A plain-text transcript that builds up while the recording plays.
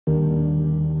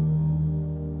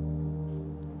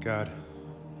God,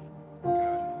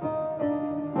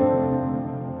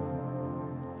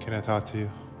 can I talk to you?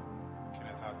 Can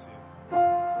I talk to you?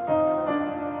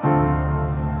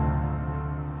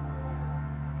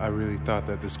 I really thought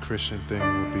that this Christian thing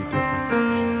would be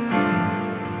different.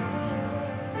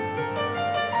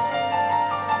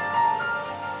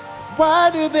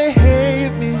 Why do they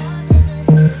hate me?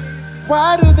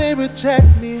 Why do they reject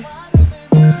me?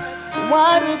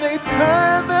 Why do they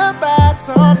turn their backs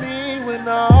on me when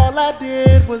all I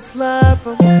did was love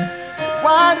them?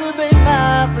 Why do they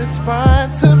not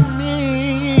respond to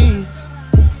me?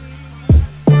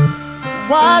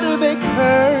 Why do they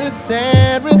curse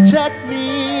and reject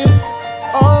me?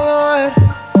 Oh Lord,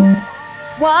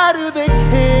 why do they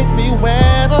kick me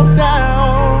when I'm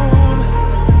down?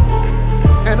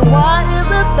 And why is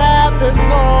it that there's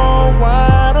no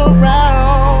one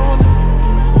around?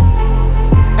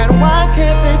 And why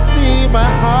can't they see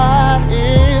my heart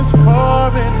is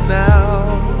pouring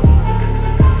out?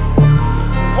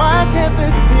 Why can't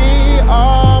they see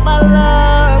all my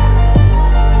love?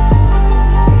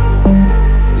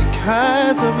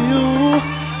 Because of you.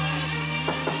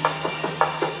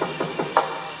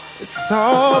 It's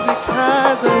all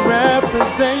because I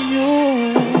represent you.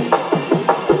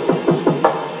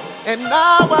 And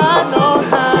now I know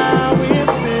how it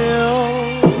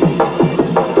feels.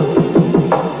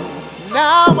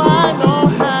 Now I know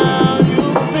how you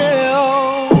feel.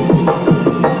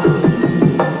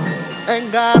 And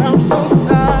God, I'm so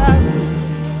sorry.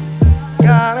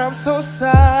 God, I'm so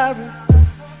sorry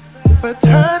for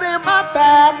turning my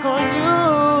back on you,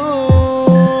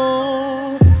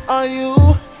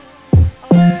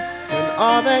 when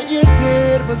all that you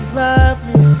did was love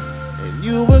me, and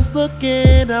you was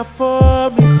looking out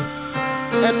for me,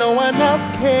 and no one else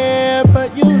cared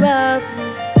but you loved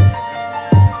me.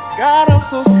 God, I'm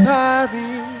so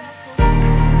sorry.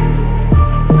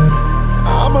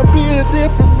 I'ma be a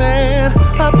different man,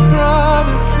 I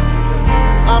promise.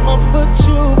 I'ma put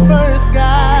you first,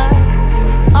 God.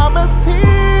 I'ma seek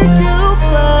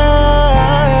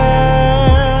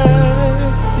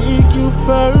you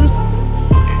first,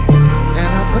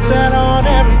 and I put that on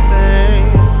everything.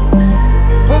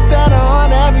 Put that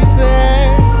on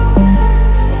everything.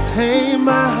 So take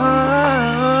my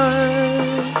heart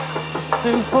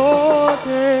and hold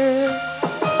it.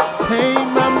 Take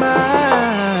my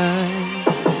mind,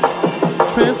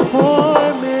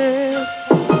 transform it.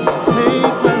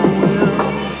 Take my will,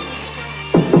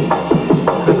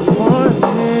 conform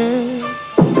it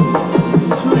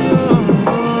to yours,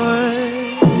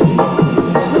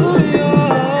 to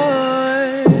yours.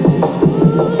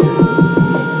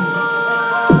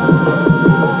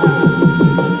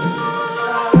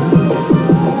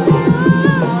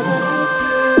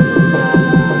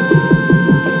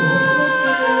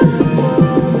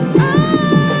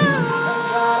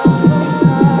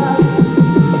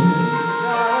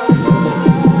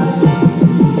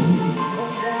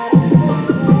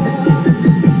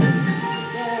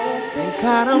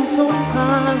 God, I'm so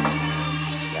sorry.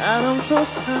 God, I'm so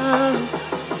sorry.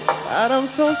 God, I'm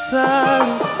so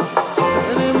sorry.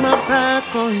 Turning my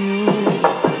back on you.